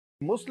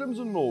Muslims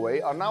in Norway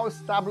are now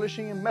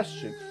establishing a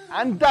Masjid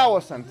and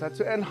Dawah Center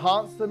to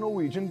enhance the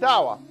Norwegian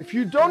Dawah. If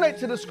you donate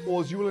to this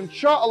cause, you will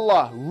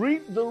inshallah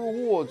reap the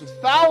rewards of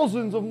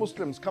thousands of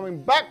Muslims coming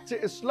back to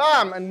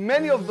Islam, and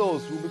many of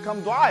those will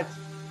become du'at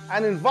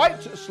and invite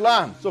to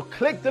Islam. So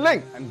click the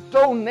link and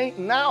donate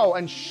now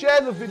and share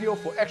the video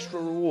for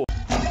extra reward.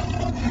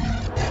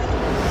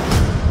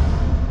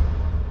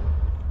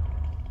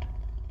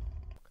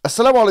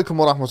 Assalamu alaikum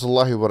wa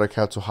rahmatullahi wa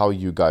barakatuh. How are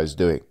you guys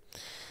doing?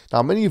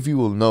 Now, many of you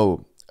will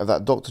know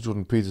that Dr.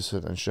 Jordan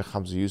Peterson and Sheikh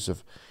Hamza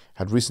Yusuf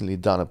had recently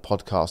done a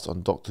podcast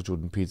on Dr.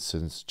 Jordan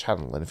Peterson's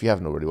channel. And if you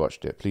haven't already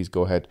watched it, please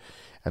go ahead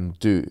and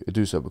do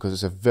so, because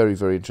it's a very,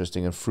 very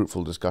interesting and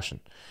fruitful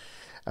discussion.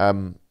 I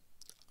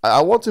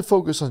want to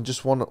focus on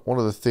just one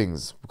of the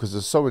things, because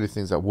there's so many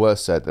things that were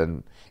said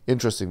and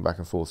interesting back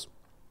and forth.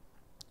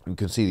 You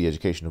can see the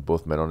education of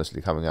both men, honestly,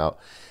 coming out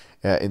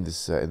in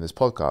this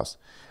podcast.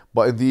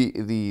 But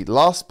in the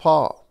last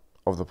part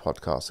of the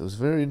podcast, it was a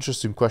very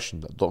interesting question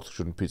that Dr.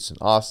 Jordan Peterson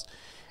asked,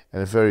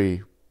 and a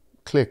very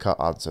clear-cut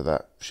answer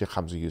that Sheikh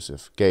Hamza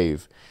Yusuf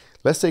gave.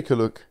 Let's take a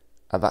look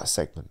at that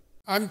segment.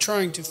 I'm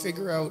trying to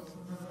figure out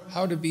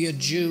how to be a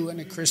Jew and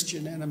a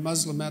Christian and a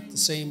Muslim at the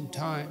same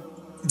time.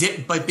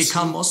 But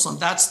become Muslim,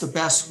 that's the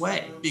best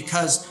way,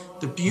 because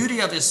the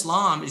beauty of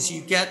Islam is you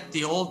get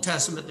the Old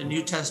Testament, the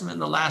New Testament,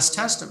 and the Last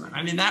Testament.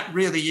 I mean, that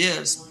really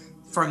is,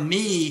 for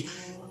me,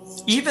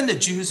 even the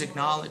Jews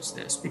acknowledge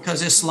this,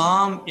 because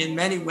Islam in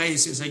many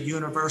ways is a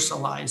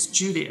universalized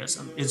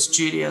Judaism. It's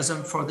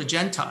Judaism for the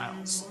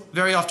Gentiles.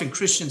 Very often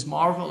Christians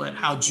marvel at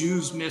how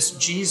Jews miss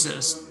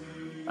Jesus.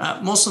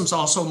 Muslims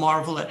also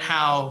marvel at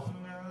how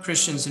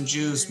Christians and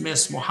Jews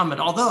miss Mohammed.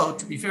 Although,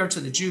 to be fair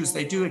to the Jews,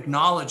 they do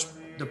acknowledge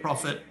the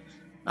Prophet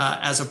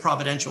as a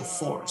providential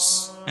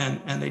force.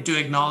 And they do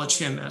acknowledge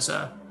him as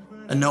a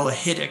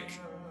Noahidic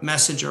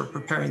messenger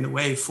preparing the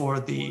way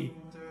for the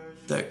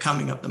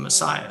coming of the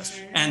Messiah.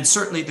 And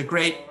certainly the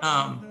great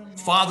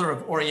father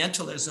of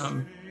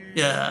Orientalism,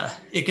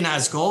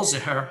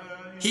 𝙗𝙤𝙤𝙧,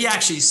 he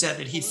actually said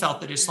that he felt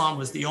that Islam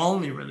was the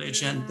only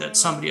religion that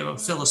somebody of a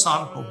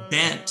philosophical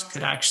bent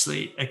could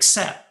actually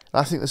accept.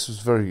 I think this was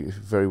very,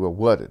 very well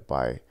worded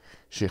by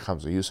Sheikh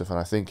Hamza Yusuf, and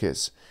I think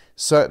it's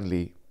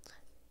certainly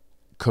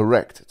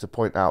correct to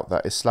point out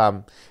that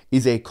Islam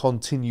is a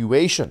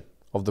continuation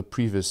of the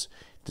previous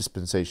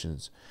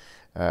dispensations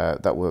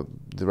that were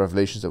the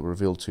revelations that were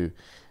revealed to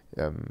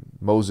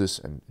Moses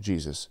and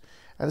Jesus.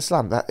 And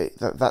Islam,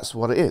 that's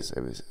what it is.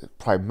 It was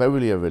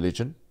primarily a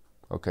religion,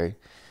 okay,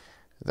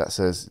 that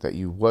says that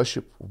you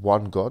worship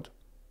one God,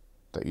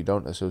 that you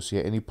don't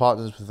associate any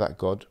partners with that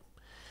God,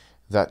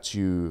 that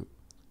you,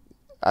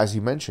 as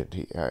he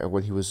mentioned,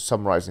 when he was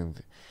summarizing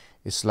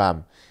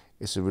Islam,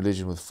 it's a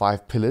religion with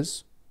 5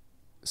 pillars,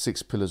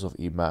 6 pillars of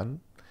Iman,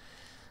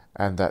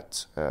 and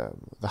that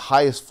the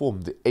highest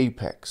form, the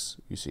apex,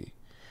 you see,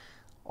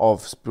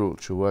 of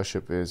spiritual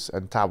worship is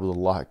أن تعبد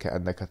الله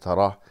كأنك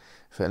تراه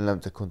فإن لم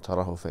تكن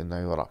تراه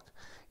فإنه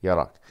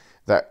يراك.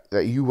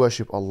 That you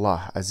worship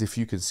Allah as if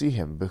you can see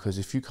him, because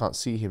if you can't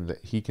see him,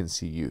 that he can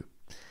see you.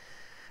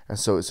 And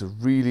so it's a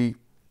really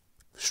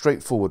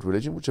straightforward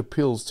religion which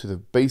appeals to the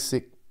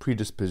basic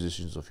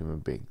predispositions of human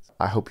beings.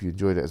 I hope you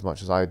enjoyed it as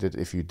much as I did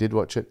if you did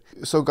watch it.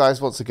 So guys,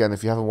 once again,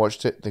 if you haven't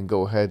watched it, then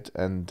go ahead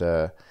and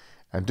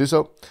do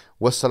so.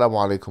 Wassalamu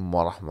alaikum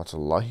wa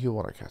rahmatullahi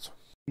wa barakatuh.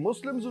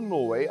 Muslims in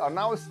Norway are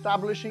now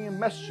establishing a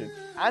Masjid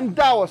and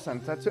Dawah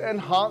Center to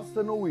enhance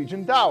the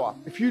Norwegian Dawah.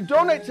 If you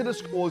donate to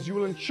this cause, you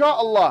will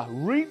inshallah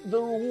reap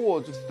the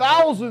rewards of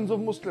thousands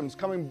of Muslims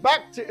coming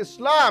back to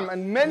Islam,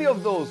 and many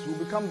of those will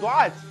become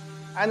du'at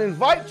and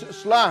invite to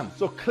Islam.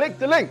 So click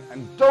the link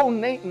and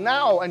donate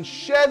now and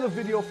share the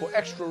video for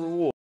extra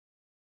reward.